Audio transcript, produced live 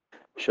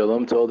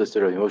Shalom to all the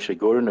Rabbi Moshe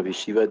Gordon of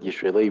Yeshivat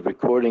Yisraeli,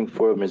 recording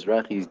for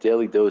Mizrahi's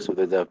Daily Dose of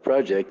the Daf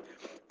Project.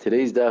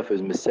 Today's Daf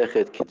is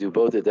Mesechet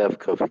Kedubot Daf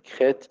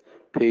Kafchet,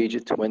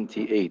 page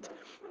 28.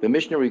 The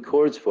Mishnah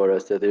records for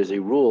us that there's a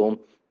rule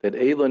that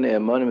Eilon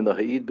E'amanim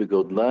L'Ha'id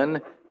B'Godlan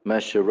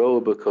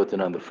Masharo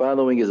B'Kotanan. The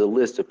following is a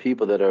list of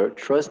people that are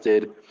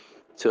trusted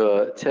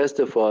to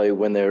testify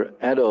when they're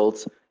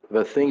adults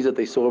about things that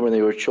they saw when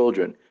they were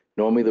children.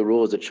 Normally, the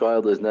rule is a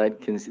child is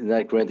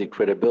not granted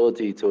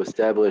credibility to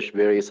establish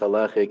various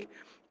halachic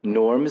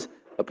norms.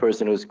 A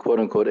person who's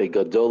quote-unquote a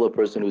gadol, a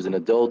person who's an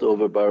adult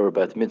over bar or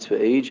bat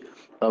mitzvah age,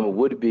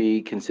 would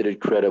be considered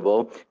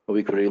credible.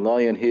 We could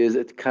rely on his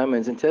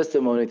comments and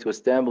testimony to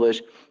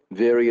establish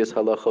various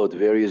halachot,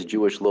 various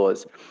Jewish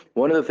laws.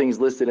 One of the things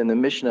listed in the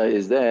Mishnah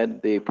is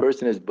that the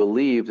person is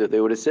believed that they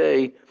were to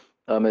say,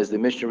 as the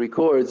Mishnah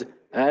records,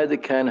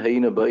 Ad kan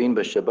hayina ba'in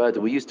b'Shabbat.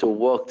 We used to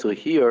walk to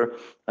here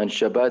on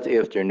Shabbat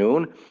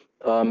afternoon,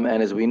 and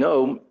as we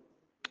know,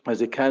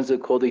 there's a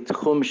concept called a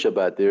Tchum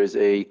Shabbat. There is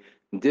a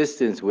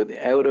distance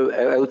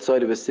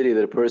outside of a city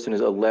that a person is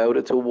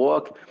allowed to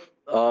walk,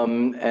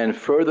 and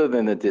further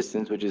than the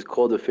distance, which is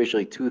called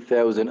officially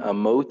 2,000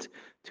 amot.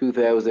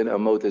 2,000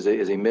 amot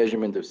is a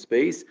measurement of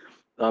space,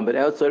 but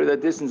outside of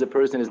that distance, a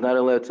person is not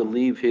allowed to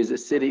leave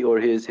his city or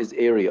his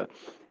area.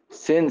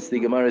 Since the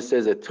Gemara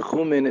says that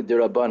Tchumin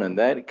derabanan,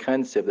 that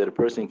concept that a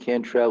person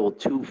can't travel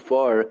too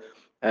far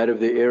out of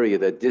the area,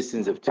 that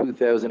distance of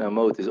 2,000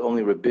 amot is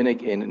only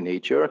rabbinic in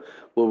nature,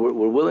 well,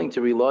 we're willing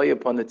to rely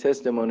upon the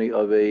testimony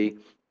of a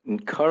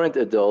current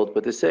adult,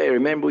 but to say, I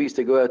remember we used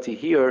to go out to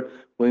here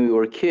when we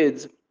were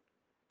kids,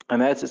 and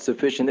that's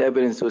sufficient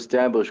evidence to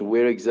establish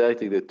where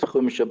exactly the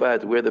Tchum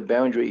Shabbat, where the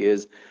boundary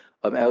is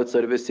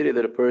outside of a city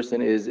that a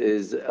person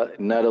is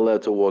not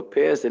allowed to walk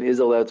past and is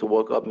allowed to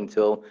walk up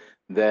until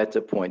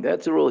that point.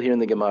 That's a rule here in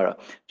the Gemara.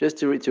 Just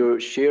to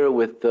share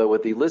with the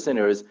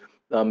listeners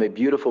a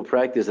beautiful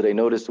practice that I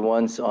noticed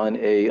once on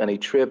a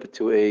trip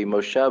to a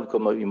moshav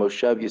called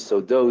Moshav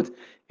Yesodot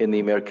in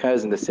the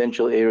Merkaz, in the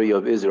central area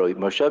of Israel.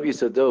 Moshav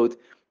Yesodot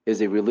is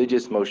a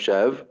religious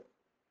moshav,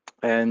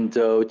 and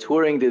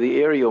touring to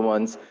the area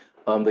once,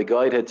 the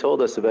guide had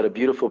told us about a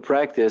beautiful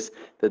practice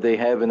that they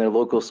have in their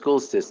local school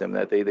system,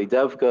 that they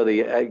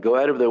go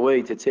out of their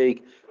way to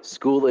take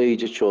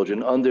school-age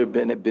children under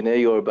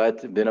b'nei or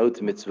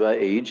benot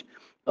mitzvah age,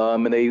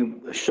 and they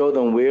show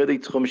them where the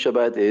Tchum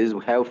Shabbat is,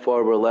 how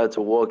far we're allowed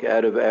to walk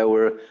out of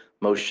our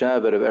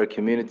moshav, out of our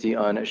community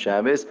on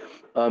Shabbos,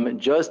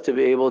 just to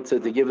be able to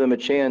give them a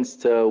chance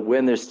to,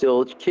 when they're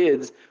still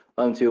kids,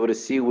 to be able to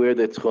see where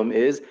the Tchum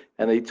is.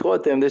 And they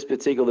taught them this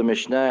particular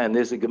Mishnah, and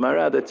there's a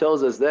Gemara that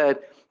tells us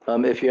that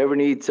if you ever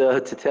need to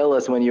tell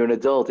us when you're an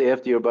adult,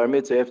 after your bar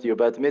mitzvah, after your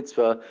bat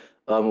mitzvah,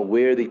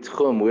 where the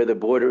Tchum, where the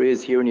border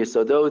is here in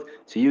Yesodot,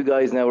 so you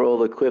guys now are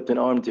all equipped and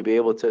armed to be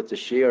able to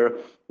share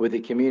with the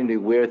community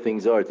where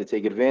things are, to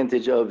take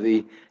advantage of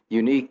the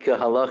unique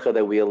halacha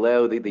that we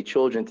allow the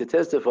children to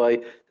testify.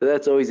 So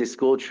that's always a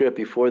school trip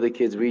before the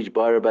kids reach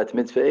bar or bat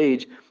mitzvah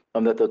age,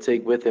 that they'll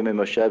take with them in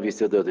Moshav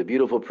Yesodot. A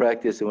beautiful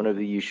practice in one of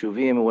the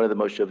Yeshuvim and one of the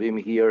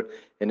Moshavim here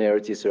in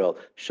Eretz Yisrael.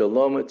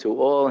 Shalom to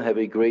all. Have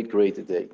a great day.